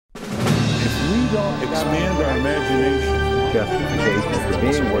we don't expand our imagination, justification for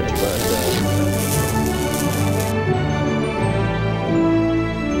being what you are.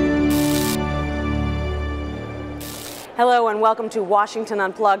 Hello and welcome to Washington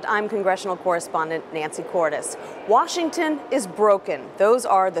Unplugged. I'm congressional correspondent Nancy Cordes. Washington is broken. Those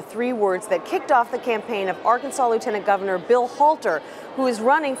are the three words that kicked off the campaign of Arkansas Lieutenant Governor Bill Halter, who is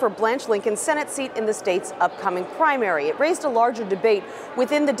running for Blanche Lincoln's Senate seat in the state's upcoming primary. It raised a larger debate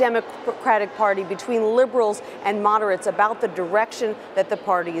within the Democratic Party between liberals and moderates about the direction that the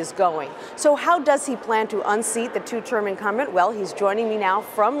party is going. So how does he plan to unseat the two-term incumbent? Well, he's joining me now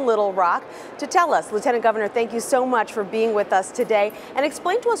from Little Rock to tell us. Lieutenant Governor, thank you so much for being with us today, and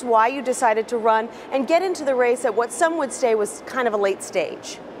explain to us why you decided to run and get into the race at what some would say was kind of a late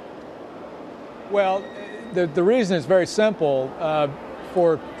stage. Well, the reason is very simple.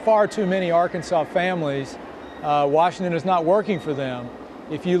 For far too many Arkansas families, Washington is not working for them.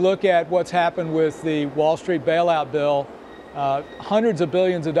 If you look at what's happened with the Wall Street bailout bill, hundreds of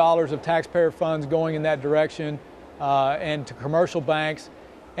billions of dollars of taxpayer funds going in that direction and to commercial banks.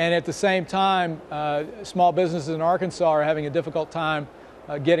 And at the same time, small businesses in Arkansas are having a difficult time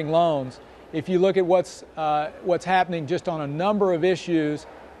getting loans. If you look at what's happening just on a number of issues,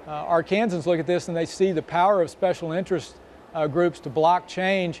 Arkansans look at this and they see the power of special interest groups to block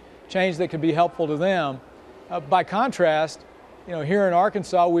change that could be helpful to them. By contrast, here in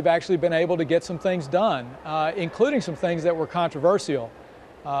Arkansas, we've actually been able to get some things done, including some things that were controversial.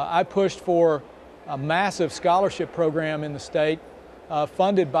 I pushed for a massive scholarship program in the state,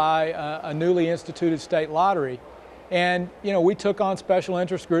 funded by a newly instituted state lottery. And, we took on special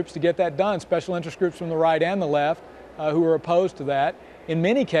interest groups to get that done, special interest groups from the right and the left who were opposed to that. In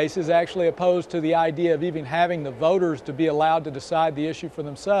many cases, actually opposed to the idea of even having the voters to be allowed to decide the issue for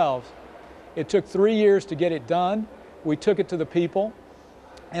themselves. It took 3 years to get it done. We took it to the people.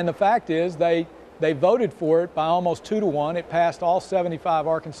 And the fact is, they voted for it by almost 2-1. It passed all 75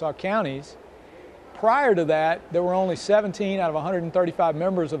 Arkansas counties. Prior to that, there were only 17 out of 135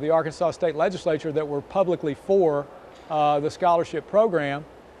 members of the Arkansas State Legislature that were publicly for the scholarship program.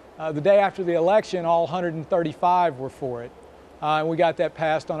 The day after the election, all 135 were for it. And we got that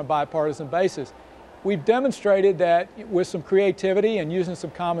passed on a bipartisan basis. We've demonstrated that with some creativity and using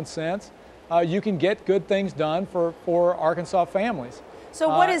some common sense, you can get good things done for Arkansas families. So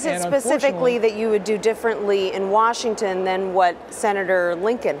what is it specifically that you would do differently in Washington than what Senator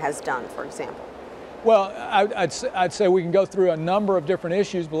Lincoln has done, for example? Well, I'd say we can go through a number of different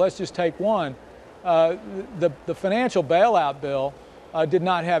issues, but let's just take one. The financial bailout bill did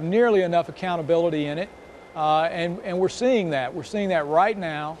not have nearly enough accountability in it, and we're seeing that. We're seeing that right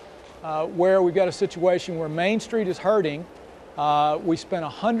now, where we've got a situation where Main Street is hurting. We spent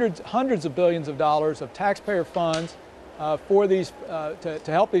hundreds of billions of dollars of taxpayer funds for these to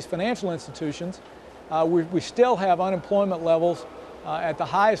help these financial institutions. We still have unemployment levels at the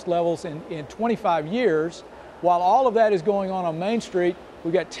highest levels in 25 years. While all of that is going on Main Street,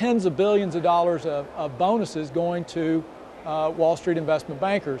 we've got tens of billions of dollars of bonuses going to Wall Street investment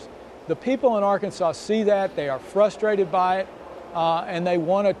bankers. The people in Arkansas see that, they are frustrated by it, and they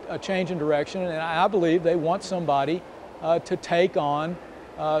want a change in direction, and I believe they want somebody to take on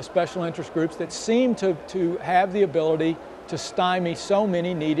special interest groups that seem to have the ability to stymie so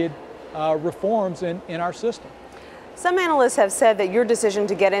many needed reforms in our system. Some analysts have said that your decision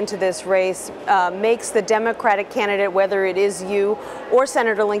to get into this race makes the Democratic candidate, whether it is you or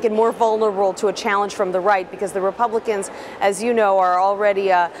Senator Lincoln, more vulnerable to a challenge from the right, because the Republicans, as you know, are already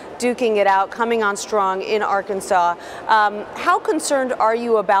duking it out, coming on strong in Arkansas. How concerned are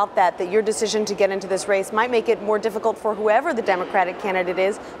you about that your decision to get into this race might make it more difficult for whoever the Democratic candidate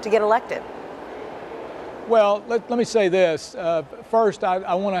is to get elected? Well, let me say this. First,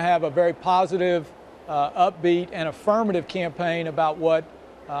 I want to have a very positive, upbeat and affirmative campaign about what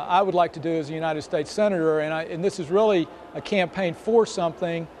I would like to do as a United States Senator, and this is really a campaign for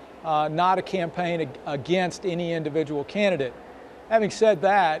something, not a campaign against any individual candidate. Having said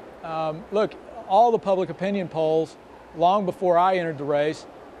that, look, all the public opinion polls long before I entered the race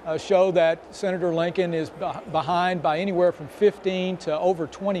show that Senator Lincoln is behind by anywhere from 15 to over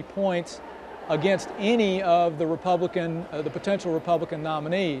 20 points against any of the potential Republican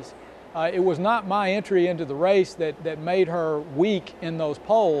nominees. It was not my entry into the race that made her weak in those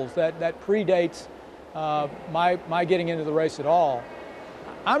polls. That predates my getting into the race at all.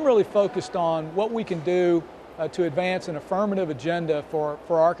 I'm really focused on what we can do to advance an affirmative agenda for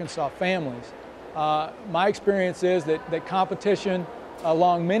Arkansas families. My experience is that competition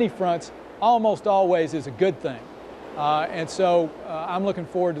along many fronts almost always is a good thing. And so I'm looking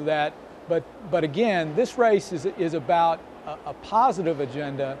forward to that. But again, this race is about a positive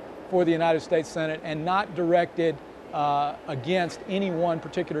agenda for the United States Senate and not directed against any one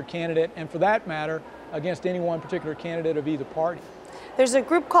particular candidate, and for that matter, against any one particular candidate of either party. There's a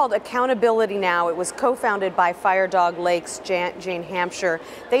group called Accountability Now. It was co-founded by Fire Dog Lake's Jane Hampshire.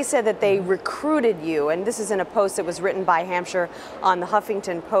 They said that they recruited you, and this is in a post that was written by Hampshire on the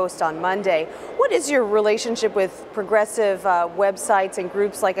Huffington Post on Monday. What is your relationship with progressive websites and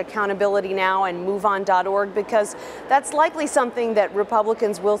groups like Accountability Now and MoveOn.org? Because that's likely something that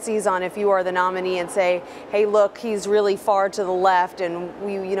Republicans will seize on if you are the nominee and say, hey, look, he's really far to the left, and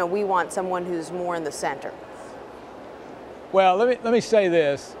we want someone who's more in the center. Well, let me say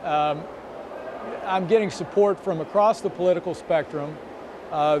this. I'm getting support from across the political spectrum.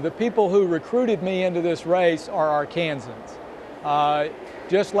 The people who recruited me into this race are Arkansans.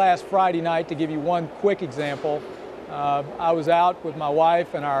 Just last Friday night, to give you one quick example, I was out with my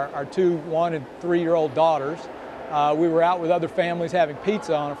wife and our two 1- and 3-year-old daughters. We were out with other families having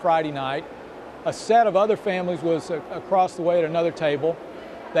pizza on a Friday night. A set of other families was across the way at another table.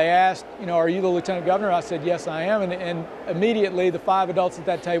 They asked, are you the Lieutenant Governor? I said, yes, I am. And immediately the 5 adults at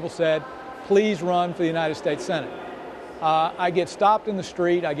that table said, please run for the United States Senate. I get stopped in the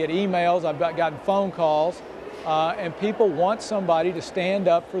street. I get emails. I've gotten phone calls. And people want somebody to stand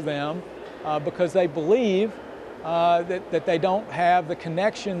up for them because they believe that they don't have the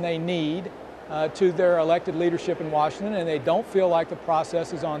connection they need to their elected leadership in Washington, and they don't feel like the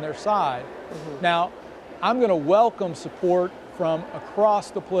process is on their side. Mm-hmm. Now, I'm going to welcome support from across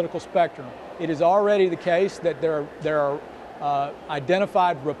the political spectrum. It is already the case that there are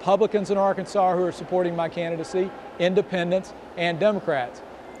identified Republicans in Arkansas who are supporting my candidacy, independents, and Democrats.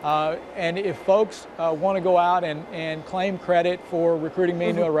 And if folks want to go out and claim credit for recruiting me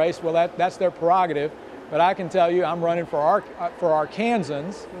into a race, well, that's their prerogative. But I can tell you I'm running for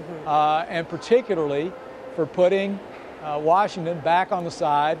Arkansans, and particularly for putting Washington back on the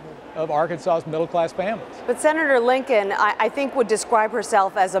side of Arkansas's middle-class families. But Senator Lincoln, I think, would describe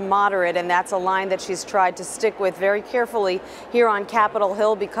herself as a moderate, and that's a line that she's tried to stick with very carefully here on Capitol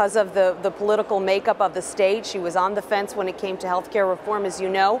Hill because of the political makeup of the state. She was on the fence when it came to health care reform, as you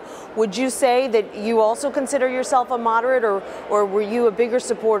know. Would you say that you also consider yourself a moderate, or were you a bigger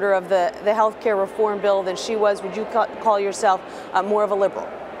supporter of the health care reform bill than she was? Would you call yourself more of a liberal?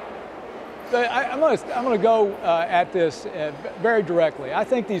 I'm going to go at this very directly. I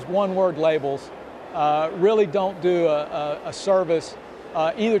think these one-word labels really don't do a service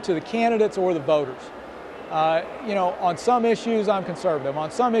either to the candidates or the voters. On some issues I'm conservative, on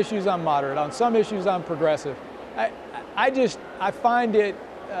some issues I'm moderate, on some issues I'm progressive. I find it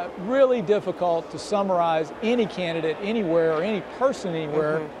really difficult to summarize any candidate anywhere or any person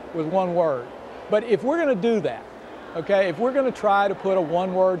anywhere with one word. But if we're going to do that, okay, if we're going to try to put a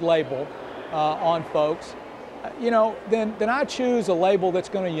one-word label on folks, then I choose a label that's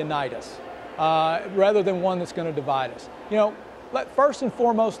going to unite us rather than one that's going to divide us. First and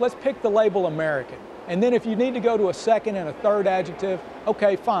foremost, let's pick the label American. And then if you need to go to a second and a third adjective,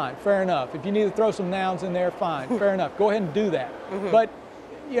 okay, fine, fair enough. If you need to throw some nouns in there, fine, fair enough. Go ahead and do that. But,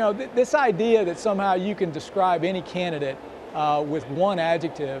 this idea that somehow you can describe any candidate with one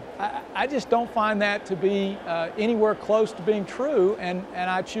adjective, I just don't find that to be anywhere close to being true, and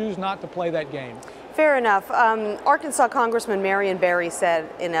I choose not to play that game. Fair enough. Arkansas Congressman Marion Barry said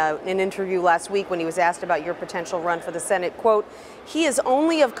in an interview last week when he was asked about your potential run for the Senate, quote, he is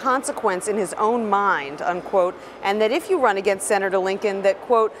only of consequence in his own mind, unquote, and that if you run against Senator Lincoln, that,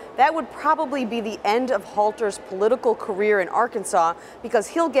 quote, that would probably be the end of Halter's political career in Arkansas because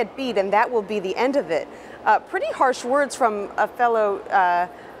he'll get beat and that will be the end of it. Pretty harsh words from a fellow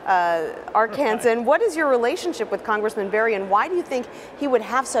Arkansan. What is your relationship with Congressman Barry, and why do you think he would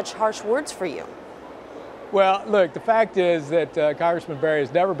have such harsh words for you? Well, look, the fact is that Congressman Barry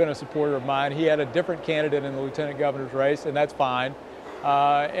has never been a supporter of mine. He had a different candidate in the lieutenant governor's race, and that's fine,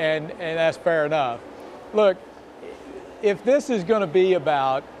 and that's fair enough. Look, if this is going to be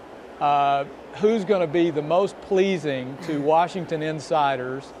about who's going to be the most pleasing to Washington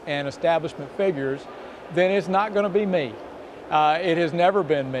insiders and establishment figures, then it's not going to be me. It has never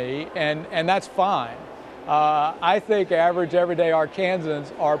been me, and that's fine. I think average, everyday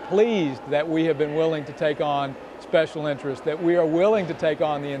Arkansans are pleased that we have been willing to take on special interests, that we are willing to take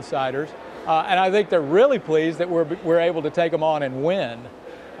on the insiders, and I think they're really pleased that we're able to take them on and win.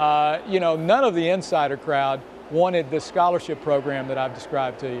 None of the insider crowd wanted this scholarship program that I've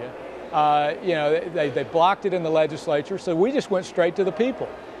described to you. They blocked it in the legislature, so we just went straight to the people,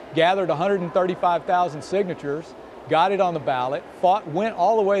 gathered 135,000 signatures, got it on the ballot, went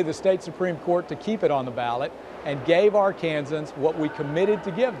all the way to the state Supreme Court to keep it on the ballot, and gave Arkansans what we committed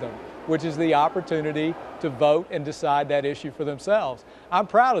to give them, which is the opportunity to vote and decide that issue for themselves. I'm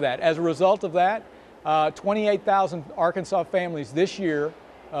proud of that. As a result of that, 28,000 Arkansas families this year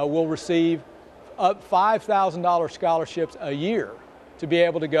will receive up $5,000 scholarships a year to be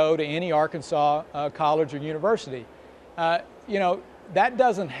able to go to any Arkansas college or university. You know, that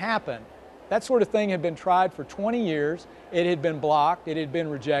doesn't happen. That sort of thing had been tried for 20 years. It had been blocked. It had been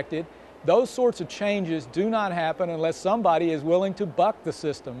rejected. Those sorts of changes do not happen unless somebody is willing to buck the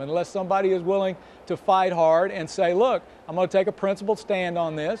system, unless somebody is willing to fight hard and say, look, I'm going to take a principled stand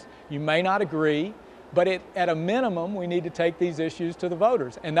on this. You may not agree, but at a minimum, we need to take these issues to the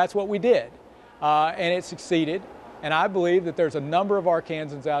voters. And that's what we did. And it succeeded. And I believe that there's a number of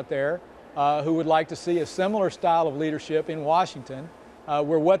Arkansans out there who would like to see a similar style of leadership in Washington,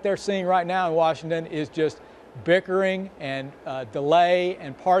 where what they're seeing right now in Washington is just bickering and delay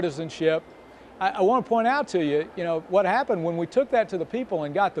and partisanship. I want to point out to you, you know, what happened when we took that to the people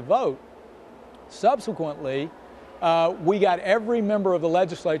and got the vote. Subsequently, we got every member of the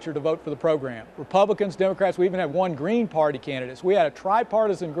legislature to vote for the program. Republicans, Democrats, we even had one Green Party candidate. We had a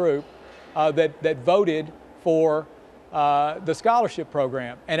tripartisan group that voted for the scholarship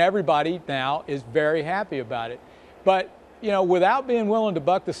program, and everybody now is very happy about it. But you know, without being willing to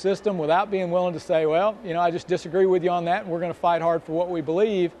buck the system, without being willing to say, well, you know, I just disagree with you on that and we're going to fight hard for what we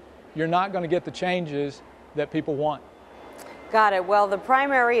believe, you're not going to get the changes that people want. Got it. Well, the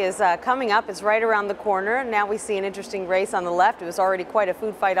primary is coming up. It's right around the corner. Now we see an interesting race on the left. It was already quite a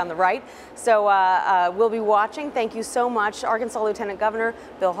food fight on the right. So we'll be watching. Thank you so much, Arkansas Lieutenant Governor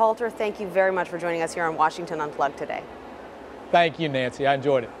Bill Halter. Thank you very much for joining us here on Washington Unplugged today. Thank you, Nancy. I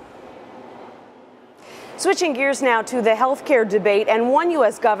enjoyed it. Switching gears now to the health care debate and one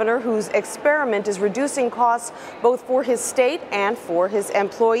U.S. governor whose experiment is reducing costs both for his state and for his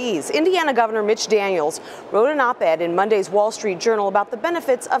employees. Indiana Governor Mitch Daniels wrote an op-ed in Monday's Wall Street Journal about the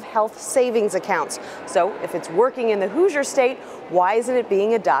benefits of health savings accounts. So if it's working in the Hoosier state, why isn't it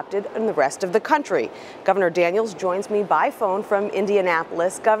being adopted in the rest of the country? Governor Daniels joins me by phone from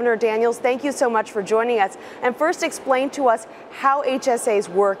Indianapolis. Governor Daniels, thank you so much for joining us. And first, explain to us how HSAs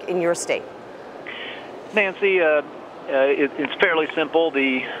work in your state. Nancy, it's fairly simple.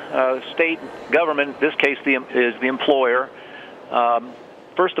 The state government, in this case is the employer,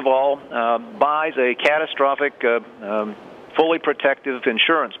 first of all, buys a catastrophic, fully protective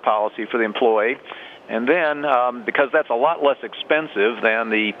insurance policy for the employee. And then, because that's a lot less expensive than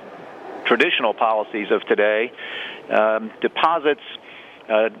the traditional policies of today, deposits,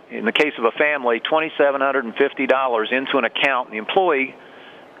 in the case of a family, $2,750 into an account. The employee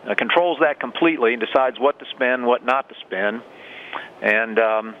controls that completely and decides what to spend, what not to spend, and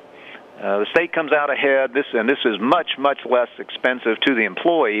the state comes out ahead. This is much less expensive to the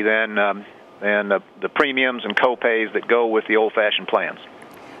employee than the premiums and co-pays that go with the old-fashioned plans.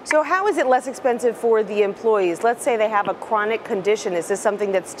 So how is it less expensive for the employees? Let's say they have a chronic condition. Is this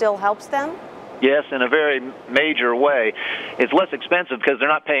something that still helps them? Yes, in a very major way. It's less expensive because they're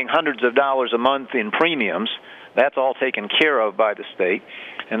not paying hundreds of dollars a month in premiums. That's all taken care of by the state.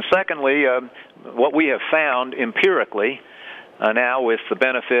 And secondly, what we have found empirically now with the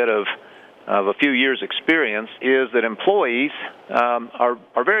benefit of a few years' experience is that employees are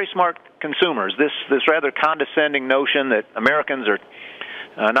very smart consumers. This rather condescending notion that Americans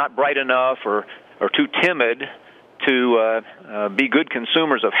are not bright enough or too timid to be good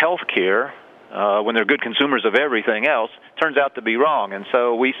consumers of health care when they're good consumers of everything else turns out to be wrong. And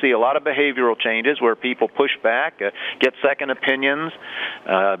so we see a lot of behavioral changes where people push back, get second opinions,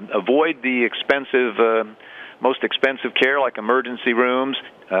 avoid the most expensive care like emergency rooms,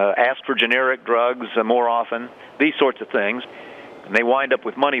 ask for generic drugs more often, these sorts of things. And they wind up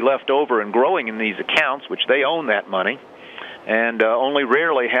with money left over and growing in these accounts, which they own that money, and only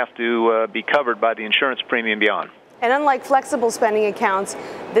rarely have to be covered by the insurance premium beyond. And unlike flexible spending accounts,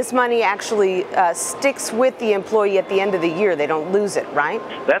 this money actually sticks with the employee at the end of the year. They don't lose it, right?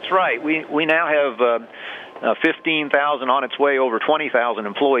 That's right. We now have 15,000 on its way over 20,000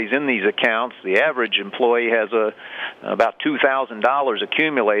 employees in these accounts. The average employee has about $2,000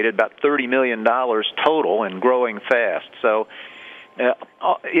 accumulated, about $30 million total, and growing fast. So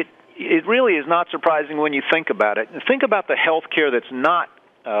it really is not surprising when you think about it. Think about the health care that's not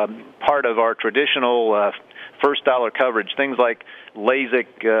part of our traditional first dollar coverage, things like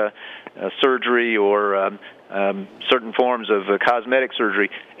LASIK surgery or certain forms of cosmetic surgery.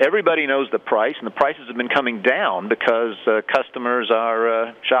 Everybody knows the price, and the prices have been coming down because customers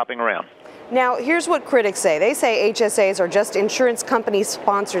are shopping around. Now, here's what critics say. They say HSAs are just insurance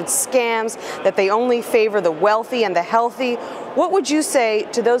company-sponsored scams, that they only favor the wealthy and the healthy. What would you say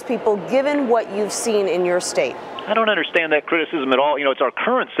to those people, given what you've seen in your state? I don't understand that criticism at all. You know, it's our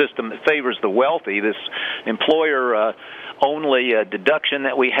current system that favors the wealthy. This employer only deduction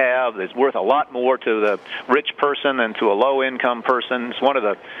that we have is worth a lot more to the rich person than to a low-income person. It's one of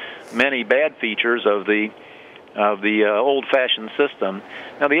the many bad features of the old-fashioned system.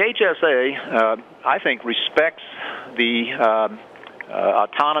 Now, the HSA, I think, respects the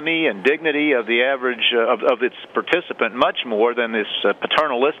autonomy and dignity of the average of its participant much more than this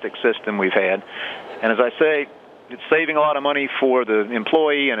paternalistic system we've had. And as I say, it's saving a lot of money for the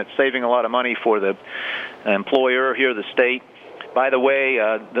employee, and it's saving a lot of money for the employer here, the state. By the way,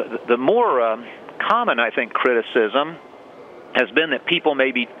 the more common, I think, criticism has been that people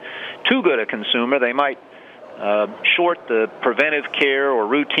may be too good a consumer. They might short the preventive care or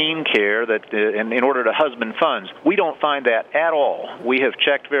routine care that in order to husband funds. We don't find that at all. We have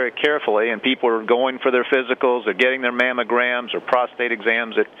checked very carefully, and people are going for their physicals or getting their mammograms or prostate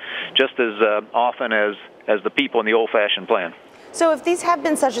exams at just as often as the people in the old-fashioned plan. So if these have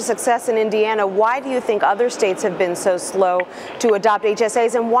been such a success in Indiana, why do you think other states have been so slow to adopt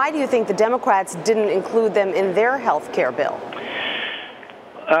HSAs, and why do you think the Democrats didn't include them in their health care bill?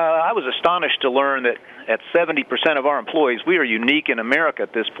 I was astonished to learn that at 70% of our employees, we are unique in America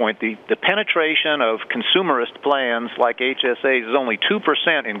at this point. The penetration of consumerist plans like HSAs is only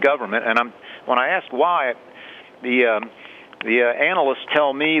 2% in government, and when I asked why, the analysts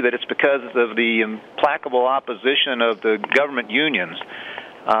tell me that it's because of the implacable opposition of the government unions,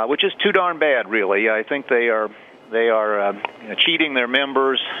 which is too darn bad, really. I think they are cheating their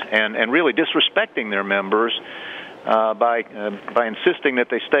members and really disrespecting their members by insisting that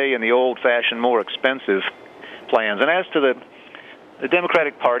they stay in the old-fashioned, more expensive plans. And as to the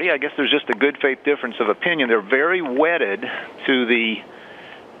Democratic Party, I guess there's just a good faith difference of opinion. They're very wedded to the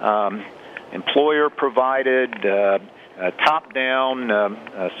employer-provided, top-down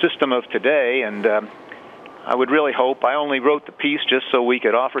system of today, and I would really hope, I only wrote the piece just so we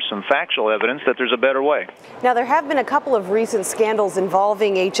could offer some factual evidence that there's a better way. Now, there have been a couple of recent scandals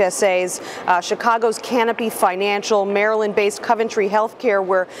involving HSAs, Chicago's Canopy Financial, Maryland-based Coventry Healthcare,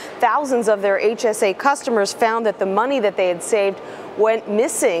 where thousands of their HSA customers found that the money that they had saved went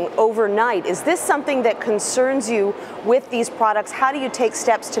missing overnight. Is this something that concerns you with these products? How do you take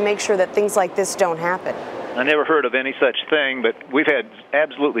steps to make sure that things like this don't happen? I never heard of any such thing, but we've had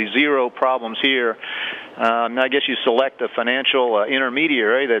absolutely zero problems here. I guess you select a financial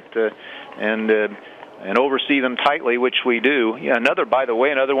intermediary that and oversee them tightly, which we do. Yeah, by the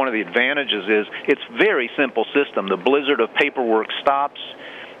way, another one of the advantages is it's a very simple system. The blizzard of paperwork stops.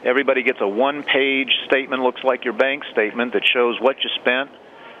 Everybody gets a one-page statement, looks like your bank statement, that shows what you spent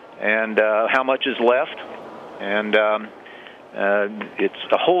and how much is left. And it's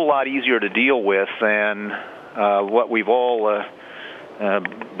a whole lot easier to deal with than what we've all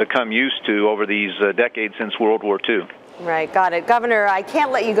become used to over these decades since World War II. Right, got it. Governor, I can't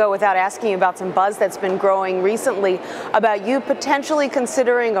let you go without asking you about some buzz that's been growing recently about you potentially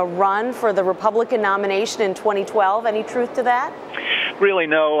considering a run for the Republican nomination in 2012. Any truth to that? Really,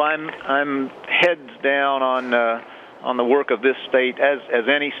 no. I'm heads down on the work of this state. As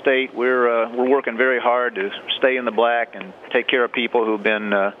any state, we're working very hard to stay in the black and take care of people who've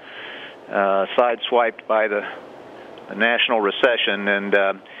been sideswiped by the national recession. And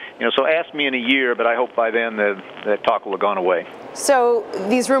so ask me in a year, but I hope by then that talk will have gone away. So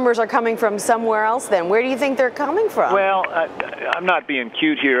these rumors are coming from somewhere else then. Where do you think they're coming from? Well, I'm not being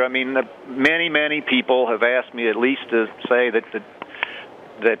cute here. I mean, many people have asked me at least to say that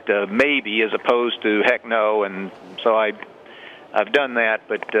maybe as opposed to heck no, and so I've done that,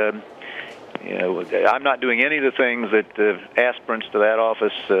 but I'm not doing any of the things that aspirants to that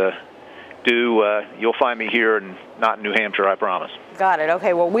office do. You'll find me here and not in New Hampshire, I promise. Got it.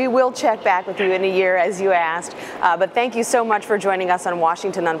 Okay, well, we will check back with you in a year, as you asked. But thank you so much for joining us on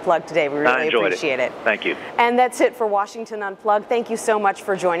Washington Unplugged today. We really appreciate it. Thank you. And that's it for Washington Unplugged. Thank you so much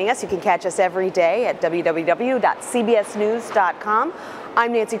for joining us. You can catch us every day at www.cbsnews.com.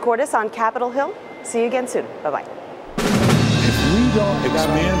 I'm Nancy Cordes on Capitol Hill. See you again soon. Bye-bye. If we don't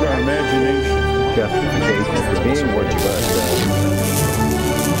expand our imagination, justification for being what you are.